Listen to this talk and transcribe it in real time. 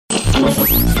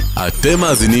אתם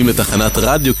מאזינים לתחנת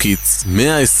רדיו קיטס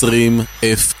 120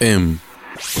 FM.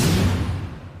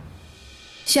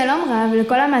 שלום רב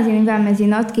לכל המאזינים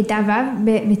והמאזינות כיתה ו'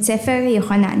 בבית ספר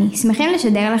יוחנני. שמחים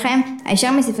לשדר לכם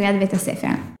הישר מספריית בית הספר.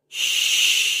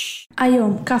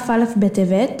 היום, כ"א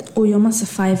בטבת, הוא יום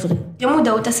השפה העברית. יום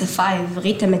מודעות השפה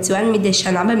העברית המצוין מדי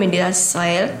שנה במדינת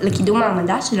ישראל לקידום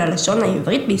מעמדה של הלשון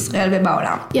העברית בישראל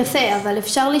ובעולם. יפה, אבל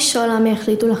אפשר לשאול למה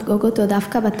החליטו לחגוג אותו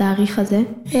דווקא בתאריך הזה?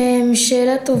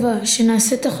 שאלה טובה,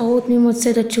 שנעשה תחרות מי מוצא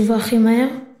את התשובה הכי מהר?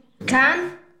 כאן,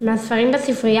 מהספרים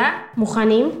בספרייה,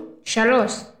 מוכנים?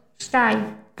 3, 2,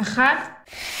 1.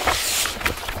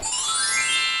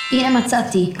 הנה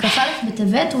מצאתי, כ"א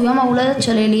בטבת הוא יום ההולדת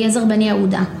של אליעזר בן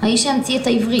יהודה, האיש שהמציא את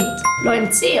העברית. לא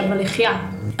המציא, אבל החיה.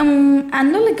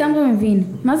 אני לא לגמרי מבין,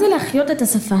 מה זה להחיות את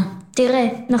השפה? תראה,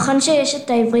 נכון שיש את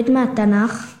העברית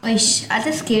מהתנ"ך? אויש,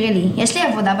 אל תזכירי לי, יש לי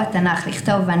עבודה בתנ"ך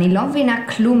לכתוב ואני לא מבינה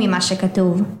כלום ממה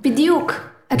שכתוב. בדיוק.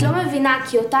 את לא מבינה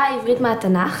כי אותה העברית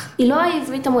מהתנ"ך היא לא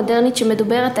העברית המודרנית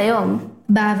שמדוברת היום.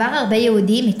 בעבר הרבה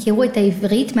יהודים הכירו את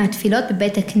העברית מהתפילות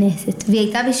בבית הכנסת, והיא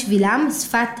הייתה בשבילם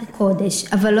שפת קודש,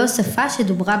 אבל לא שפה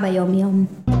שדוברה ביום יום.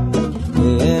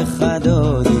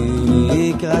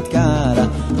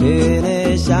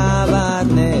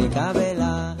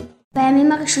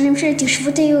 בימים הראשונים של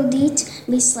ההתיישבות היהודית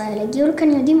בישראל הגיעו לכאן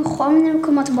יהודים מכל מיני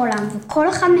מקומות בעולם, וכל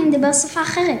אחד מהם דיבר שפה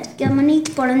אחרת: גרמנית,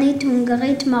 פולנית,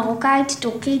 הונגרית, מרוקאית,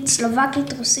 טורקית,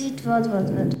 סלובקית, רוסית ועוד ועוד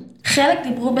ועוד. חלק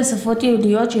דיברו בשפות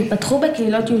יהודיות שהתפתחו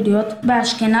בקהילות יהודיות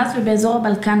באשכנז ובאזור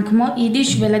הבלקן, כמו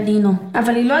יידיש ולדינו,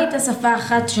 אבל היא לא הייתה שפה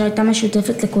אחת שהייתה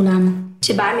משותפת לכולנו,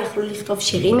 שבה הם יכלו לכתוב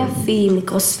שירים יפים,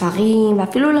 לקרוא ספרים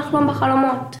ואפילו לחלום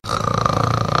בחלומות.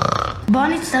 בואו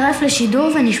נצטרף לשידור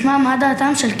ונשמע מה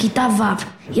דעתם של כיתה ו'.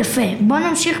 יפה, בואו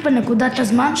נמשיך בנקודת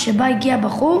הזמן שבה הגיע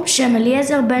בחור שם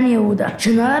אליעזר בן יהודה,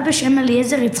 שנולד בשם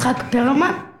אליעזר יצחק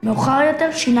פרלמן, מאוחר יותר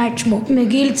שינה את שמו.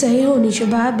 מגיל צעיר הוא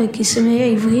נשבע בקסמי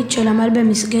העברית שלמד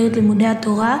במסגרת לימודי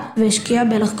התורה והשקיע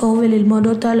בלחקור וללמוד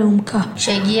אותה לעומקה.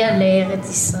 שהגיע לארץ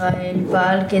ישראל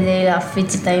פעל כדי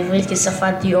להפיץ את העברית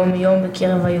כשפת יום-יום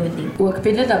בקרב היהודים. הוא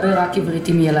הקפיד לדבר רק עברית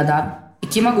עם ילדיו,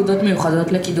 הקים אגודות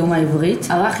מיוחדות לקידום העברית,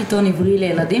 ערך עיתון עברי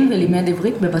לילדים ולימד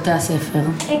עברית בבתי הספר.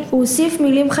 הוא הוסיף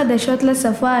מילים חדשות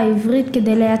לשפה העברית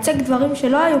כדי לייצג דברים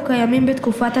שלא היו קיימים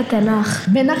בתקופת התנ"ך.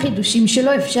 בין החידושים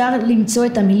שלו אפשר למצוא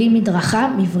את המילים מדרכה,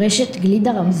 מברשת,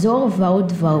 גלידה, רמזור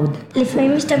ועוד ועוד.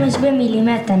 לפעמים משתמש במילים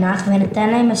מהתנ"ך ונתן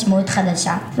להם משמעות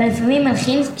חדשה, ולפעמים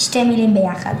מלחין שתי מילים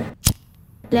ביחד.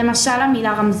 למשל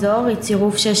המילה רמזור היא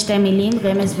צירוף של שתי מילים,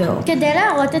 רמז ואור. כדי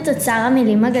להראות את אוצר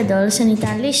המילים הגדול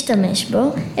שניתן להשתמש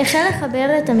בו, החל לחבר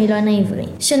את המילון העברי,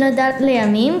 שנודע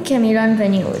לימים כמילון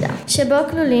בן יהודה, שבו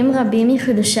כלולים רבים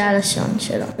מחידושי הלשון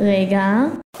שלו. רגע.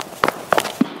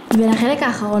 ולחלק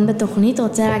האחרון בתוכנית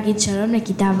רוצה להגיד שלום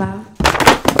לכיתה ו'.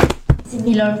 זה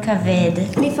מילון כבד.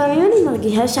 לפעמים אני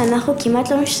מרגישה שאנחנו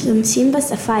כמעט לא משתמשים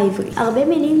בשפה העברית. הרבה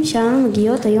מילים שלנו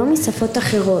מגיעות היום משפות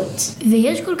אחרות.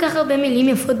 ויש כל כך הרבה מילים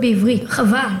יפות בעברית,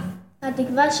 חבל.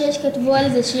 התקווה שיש כתבו על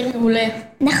זה שיר מעולה.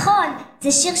 נכון,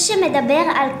 זה שיר שמדבר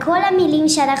על כל המילים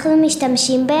שאנחנו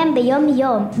משתמשים בהם ביום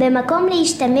יום, במקום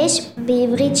להשתמש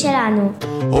בעברית שלנו.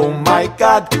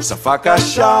 אומייגאד, שפה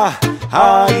קשה,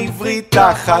 העברית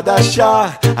החדשה,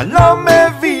 אני לא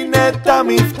מבין את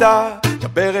המבטא,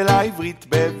 דבר אל העברית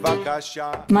בבקשה.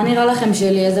 מה נראה לכם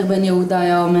שאליעזר בן יהודה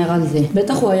היה אומר על זה?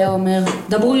 בטח הוא היה אומר,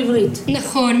 דברו עברית.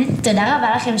 נכון. תודה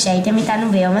רבה לכם שהייתם איתנו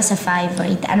ביום השפה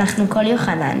העברית. אנחנו כל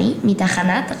יוחנני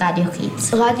מתחנת רדיו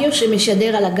קיטס. רדיו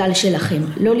שמשדר על הגל שלכם.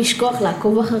 לא לשכוח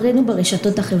לעקוב אחרינו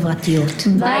ברשתות החברתיות.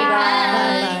 ביי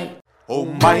ביי.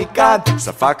 אומייגאד,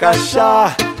 שפה קשה,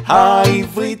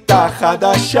 העברית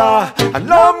החדשה, אני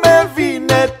לא מבין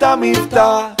את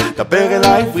המבטא, דבר אל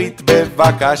העברית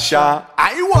בבקשה.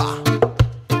 איווה!